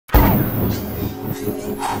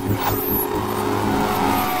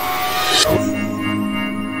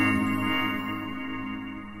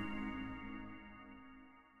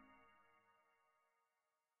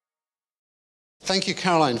Thank you,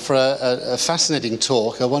 Caroline, for a fascinating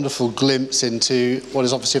talk, a wonderful glimpse into what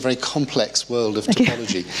is obviously a very complex world of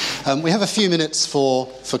topology. We have a few minutes for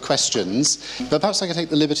questions, but perhaps I could take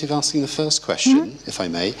the liberty of asking the first question, if I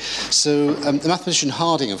may. So the mathematician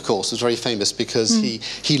Harding, of course, was very famous because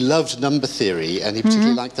he loved number theory, and he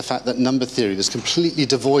particularly liked the fact that number theory was completely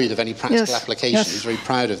devoid of any practical application. He was very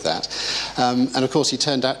proud of that. And of course, he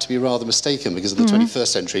turned out to be rather mistaken, because in the 21st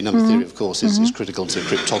century, number theory, of course, is critical to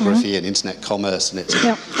cryptography and internet commerce, and it's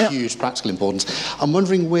huge practical importance. I'm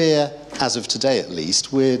wondering where, as of today at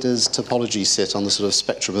least, where does topology sit on the sort of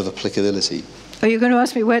spectrum of applicability? Oh, you're going to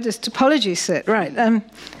ask me where does topology sit, right?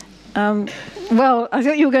 Well, I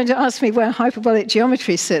thought you were going to ask me where hyperbolic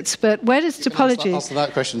geometry sits, but where does topology... Answer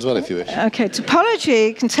that question as well, if you wish. Okay,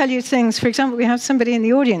 topology can tell you things. For example, we have somebody in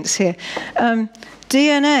the audience here.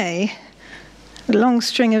 DNA, a long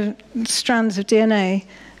string of strands of DNA,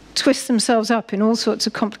 twist themselves up in all sorts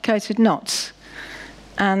of complicated knots.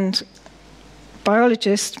 And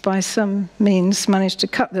biologists, by some means, manage to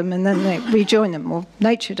cut them and then they rejoin them, or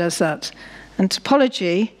nature does that. And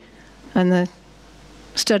topology and the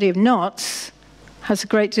study of knots has a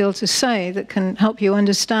great deal to say that can help you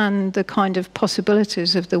understand the kind of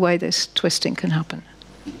possibilities of the way this twisting can happen.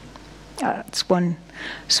 That's one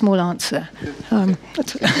small answer. I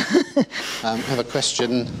have a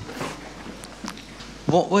question.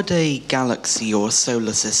 What would a galaxy or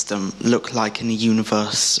solar system look like in a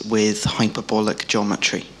universe with hyperbolic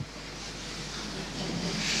geometry?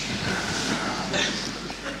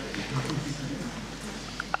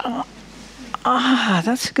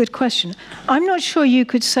 That's a good question. I'm not sure you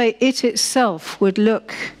could say it itself would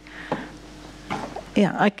look...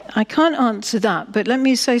 Yeah, I can't answer that, but let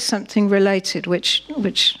me say something related, which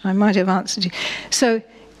I might have answered you. So,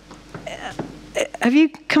 have you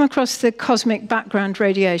come across the cosmic background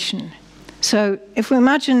radiation? So if we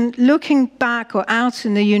imagine looking back or out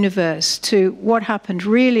in the universe to what happened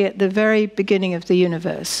really at the very beginning of the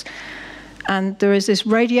universe, and there is this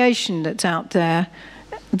radiation that's out there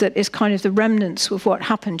that is kind of the remnants of what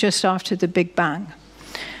happened just after the Big Bang.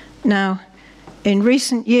 Now, in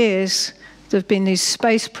recent years, there have been these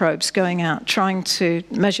space probes going out trying to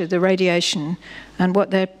measure the radiation, and what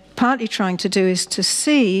they're partly trying to do is to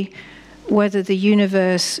see whether the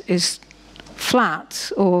universe is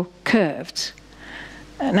flat or curved.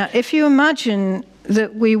 Now, if you imagine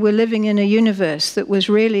that we were living in a universe that was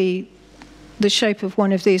really the shape of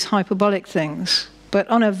one of these hyperbolic things, but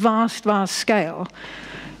on a vast, vast scale,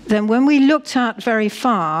 then when we looked out very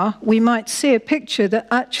far, we might see a picture that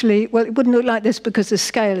actually, well, it wouldn't look like this because the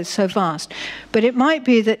scale is so vast. But it might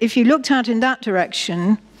be that if you looked out in that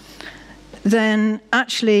direction, then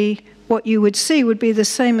actually what you would see would be the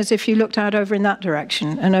same as if you looked out over in that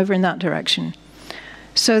direction and over in that direction.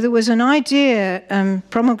 So there was an idea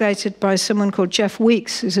promulgated by someone called Jeff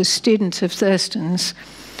Weeks, who's a student of Thurston's,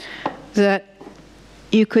 that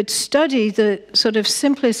you could study the sort of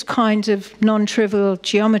simplest kind of non-trivial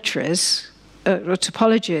geometries or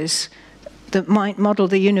topologies that might model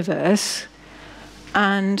the universe,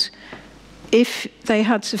 and if they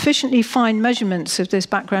had sufficiently fine measurements of this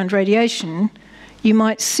background radiation, you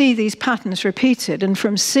might see these patterns repeated, and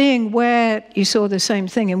from seeing where you saw the same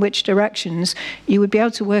thing in which directions, you would be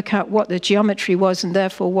able to work out what the geometry was and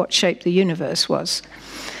therefore what shape the universe was.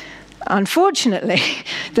 Unfortunately,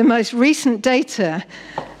 the most recent data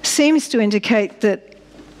seems to indicate that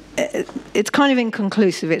it's kind of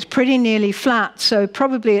inconclusive. It's pretty nearly flat, so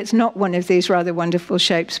probably it's not one of these rather wonderful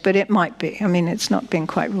shapes, but it might be. I mean, it's not been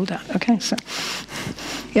quite ruled out. Okay, so,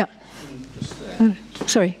 yeah.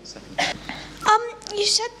 Sorry. You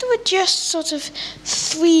said there were just sort of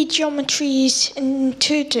 3 geometries in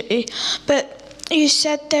 2D, but you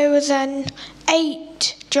said there were then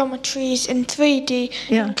 8 geometries in 3D,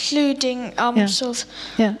 including sort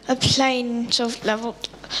of a plane sort of level,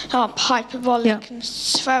 hyperbolic and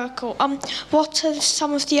spherical. What are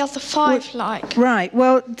some of the other 5 like? Right.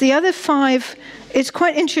 Well, the other 5, it's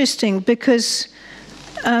quite interesting because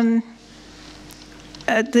at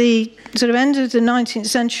the sort of end of the 19th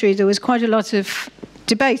century, there was quite a lot of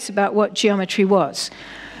debate about what geometry was.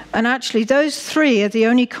 And actually, those 3 are the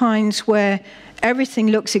only kinds where everything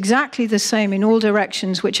looks exactly the same in all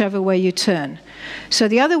directions, whichever way you turn. So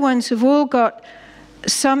the other ones have all got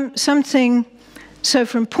something, so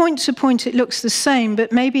from point to point it looks the same,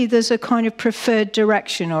 but maybe there's a kind of preferred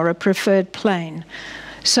direction or a preferred plane.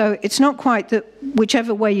 So it's not quite that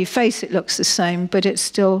whichever way you face it looks the same, but it's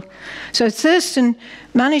still... So Thurston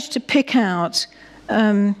managed to pick out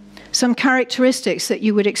some characteristics that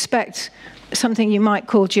you would expect something you might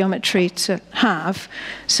call geometry to have.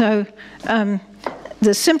 So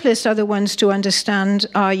the simplest other ones to understand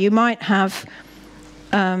are you might have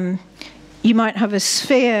a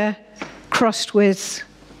sphere crossed with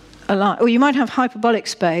a line, or you might have hyperbolic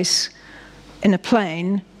space in a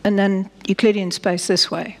plane and then Euclidean space this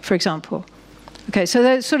way, for example. Okay, so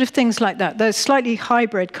there's sort of things like that. They're slightly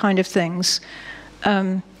hybrid kind of things,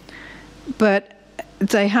 but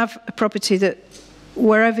they have a property that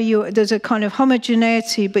wherever there's a kind of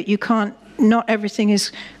homogeneity, but you can't, not everything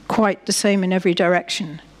is quite the same in every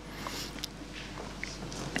direction.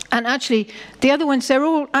 And actually, the other ones, they're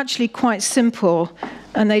all actually quite simple,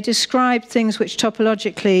 and they describe things which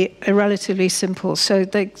topologically are relatively simple. So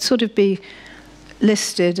they sort of be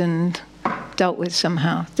listed and dealt with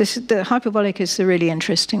somehow. The hyperbolic is the really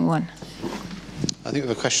interesting one. I think we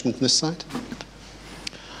have a question from this side.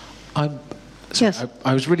 Yes.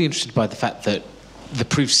 I was really interested by the fact that the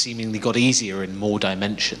proofs seemingly got easier in more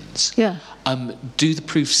dimensions. Yeah. Do the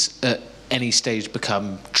proofs at any stage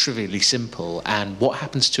become trivially simple, and what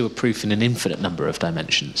happens to a proof in an infinite number of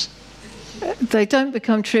dimensions? They don't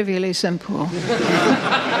become trivially simple.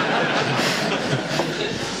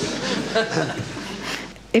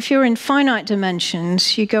 If you're in finite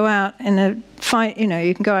dimensions, you go out in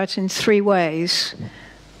you can go out in three ways.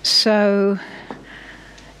 So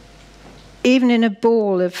even in a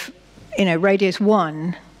ball of, radius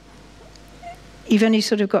 1, you've only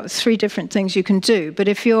sort of got three different things you can do. But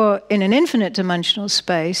if you're in an infinite dimensional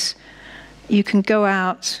space, you can go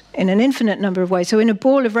out in an infinite number of ways. So in a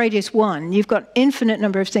ball of radius 1, you've got infinite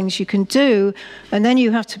number of things you can do, and then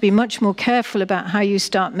you have to be much more careful about how you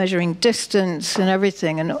start measuring distance and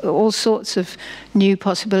everything, and all sorts of new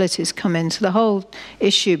possibilities come in. So the whole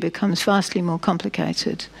issue becomes vastly more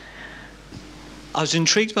complicated. I was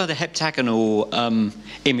intrigued by the heptagonal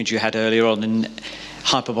image you had earlier on in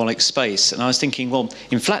hyperbolic space, and I was thinking, well,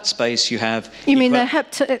 in flat space you have... You mean the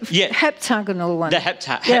heptagonal one? The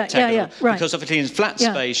heptagonal, yeah, right. Because obviously in flat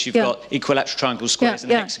space you've got equilateral triangles, squares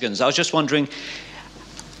and hexagons. I was just wondering,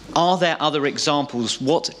 are there other examples?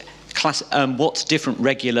 What different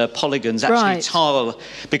regular polygons actually tile?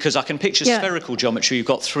 Because I can picture spherical geometry, you've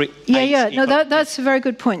got three... No, that's a very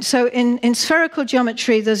good point. So in spherical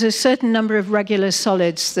geometry, there's a certain number of regular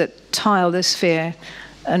solids that tile the sphere,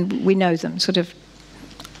 and we know them, sort of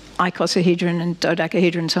icosahedron and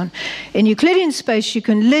dodecahedron and so on. In Euclidean space, you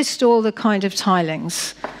can list all the kind of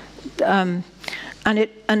tilings, and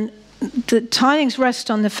the tilings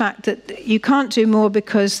rest on the fact that you can't do more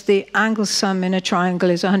because the angle sum in a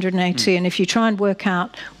triangle is 180, and if you try and work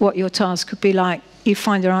out what your tiles could be like, you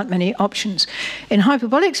find there aren't many options. In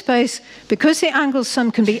hyperbolic space, because the angle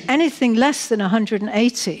sum can be anything less than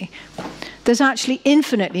 180, there's actually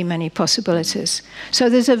infinitely many possibilities. So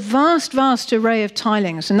there's a vast, vast array of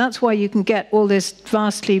tilings, and that's why you can get all this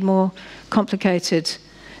vastly more complicated.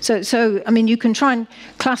 So I mean, you can try and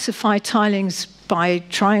classify tilings by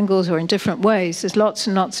triangles or in different ways. There's lots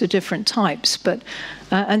and lots of different types, but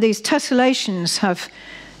and these tessellations have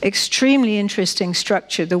extremely interesting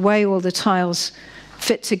structure. The way all the tiles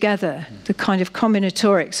fit together, the kind of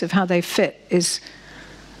combinatorics of how they fit is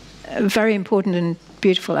very important and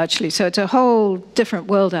beautiful, actually. So it's a whole different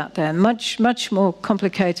world out there, much, much more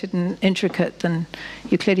complicated and intricate than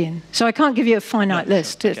Euclidean. So I can't give you a finite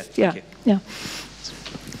list. Yeah.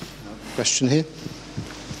 Question here.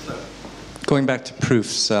 Going back to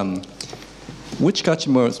proofs, which got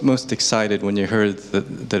you most excited when you heard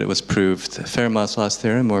that it was proved, Fermat's last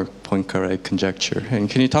theorem or Poincare conjecture? And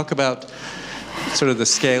can you talk about sort of the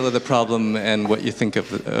scale of the problem and what you think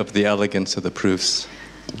of the elegance of the proofs?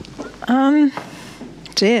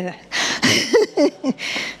 Dear.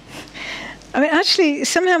 I mean, actually,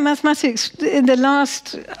 somehow mathematics in the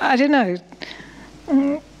last, I don't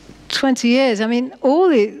know, 20 years, I mean, all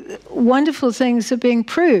the wonderful things are being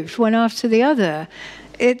proved one after the other.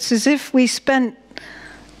 It's as if we spent,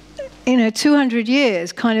 200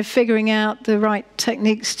 years kind of figuring out the right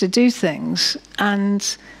techniques to do things,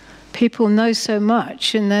 and people know so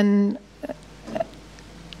much, and then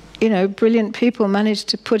brilliant people manage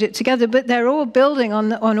to put it together, but they're all building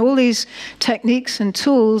on all these techniques and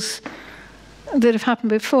tools that have happened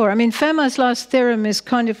before. I mean, Fermat's last theorem is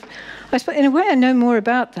kind of, I suppose, in a way I know more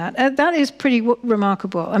about that. That is pretty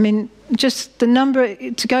remarkable. I mean, just the number,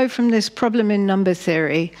 to go from this problem in number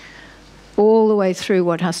theory all the way through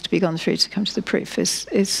what has to be gone through to come to the proof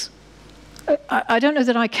is I don't know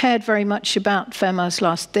that I cared very much about Fermat's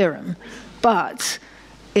last theorem, but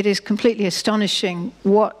it is completely astonishing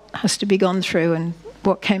what has to be gone through and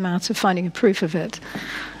what came out of finding a proof of it.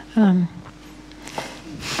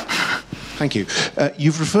 Thank you.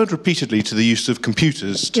 You've referred repeatedly to the use of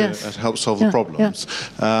computers to help solve the problems.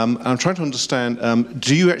 I'm trying to understand,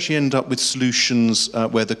 do you actually end up with solutions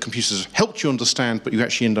where the computers helped you understand, but you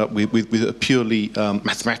actually end up with a purely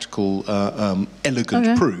mathematical,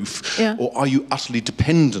 elegant proof? Or are you utterly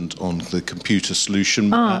dependent on the computer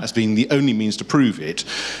solution as being the only means to prove it,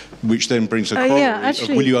 which then brings a corollary of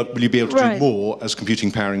will you be able to do more as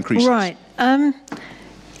computing power increases? Right.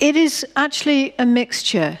 It is actually a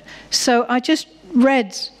mixture. So I just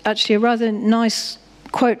read actually a rather nice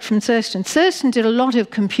quote from Thurston. Thurston did a lot of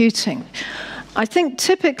computing. I think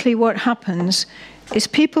typically what happens is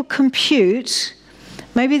people compute,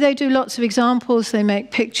 maybe they do lots of examples, they make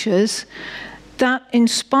pictures, that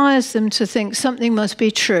inspires them to think something must be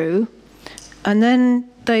true, and then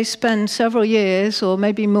they spend several years, or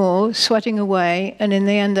maybe more, sweating away, and in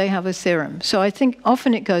the end they have a theorem. So I think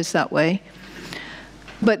often it goes that way.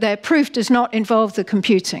 But their proof does not involve the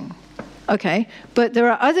computing. Okay, but there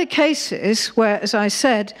are other cases where, as I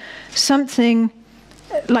said, something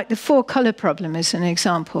like the four-color problem is an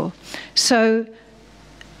example. So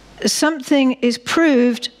something is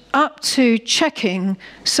proved up to checking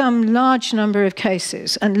some large number of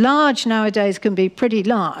cases. And large nowadays can be pretty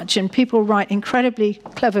large, and people write incredibly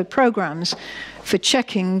clever programs for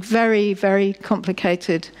checking very, very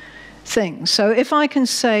complicated things. So if I can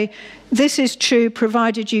say, this is true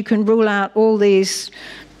provided you can rule out all these,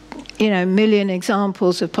 million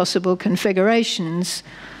examples of possible configurations,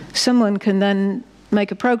 someone can then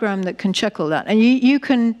make a program that can check all that. And you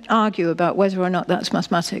can argue about whether or not that's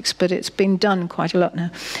mathematics, but it's been done quite a lot now.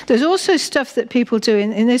 There's also stuff that people do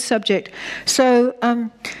in this subject. So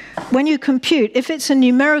when you compute, if it's a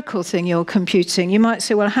numerical thing you're computing, you might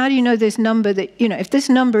say, well, how do you know this number that, if this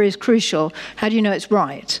number is crucial, how do you know it's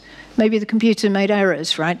right? Maybe the computer made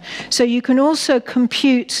errors, right? So you can also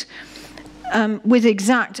compute with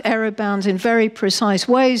exact error bounds in very precise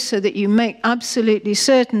ways so that you make absolutely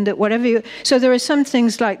certain that whatever you... So there are some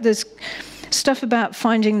things like there's stuff about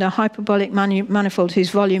finding the hyperbolic manifold whose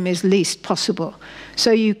volume is least possible.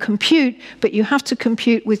 So you compute, but you have to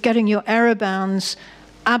compute with getting your error bounds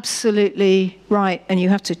absolutely right, and you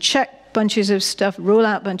have to check bunches of stuff, rule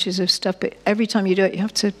out bunches of stuff, but every time you do it, you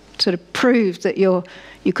have to sort of prove that you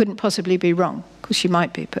couldn't possibly be wrong, because you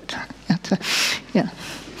might be, but yeah.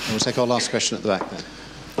 We'll take our last question at the back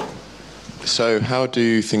then. So how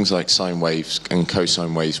do things like sine waves and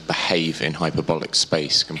cosine waves behave in hyperbolic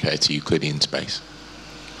space compared to Euclidean space?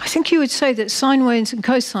 I think you would say that sine waves and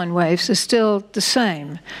cosine waves are still the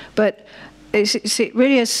same, but it's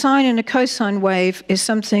really a sine and a cosine wave is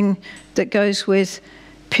something that goes with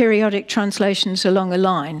periodic translations along a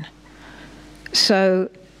line. So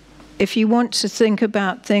if you want to think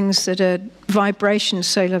about things that are vibrations,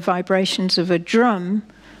 solar vibrations of a drum,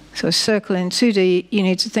 so a circle in 2D, you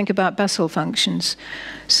need to think about Bessel functions.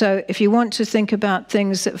 So if you want to think about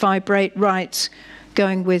things that vibrate right,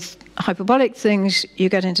 going with hyperbolic things, you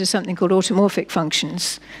get into something called automorphic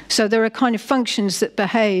functions. So there are kind of functions that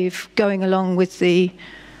behave going along with the...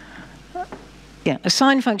 a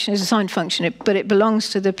sine function is a sine function, but it belongs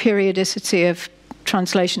to the periodicity of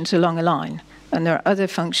translations along a line. And there are other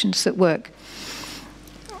functions that work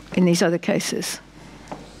in these other cases.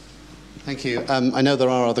 Thank you. I know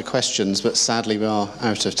there are other questions, but sadly we are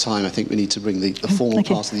out of time. I think we need to bring the formal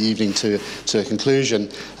part of the evening to a conclusion.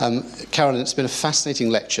 Carolyn, it's been a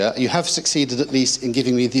fascinating lecture. You have succeeded at least in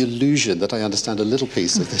giving me the illusion that I understand a little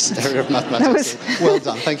piece of this area of mathematics. Well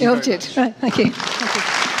done. Thank you very much. Right. Thank you.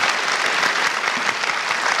 Thank you.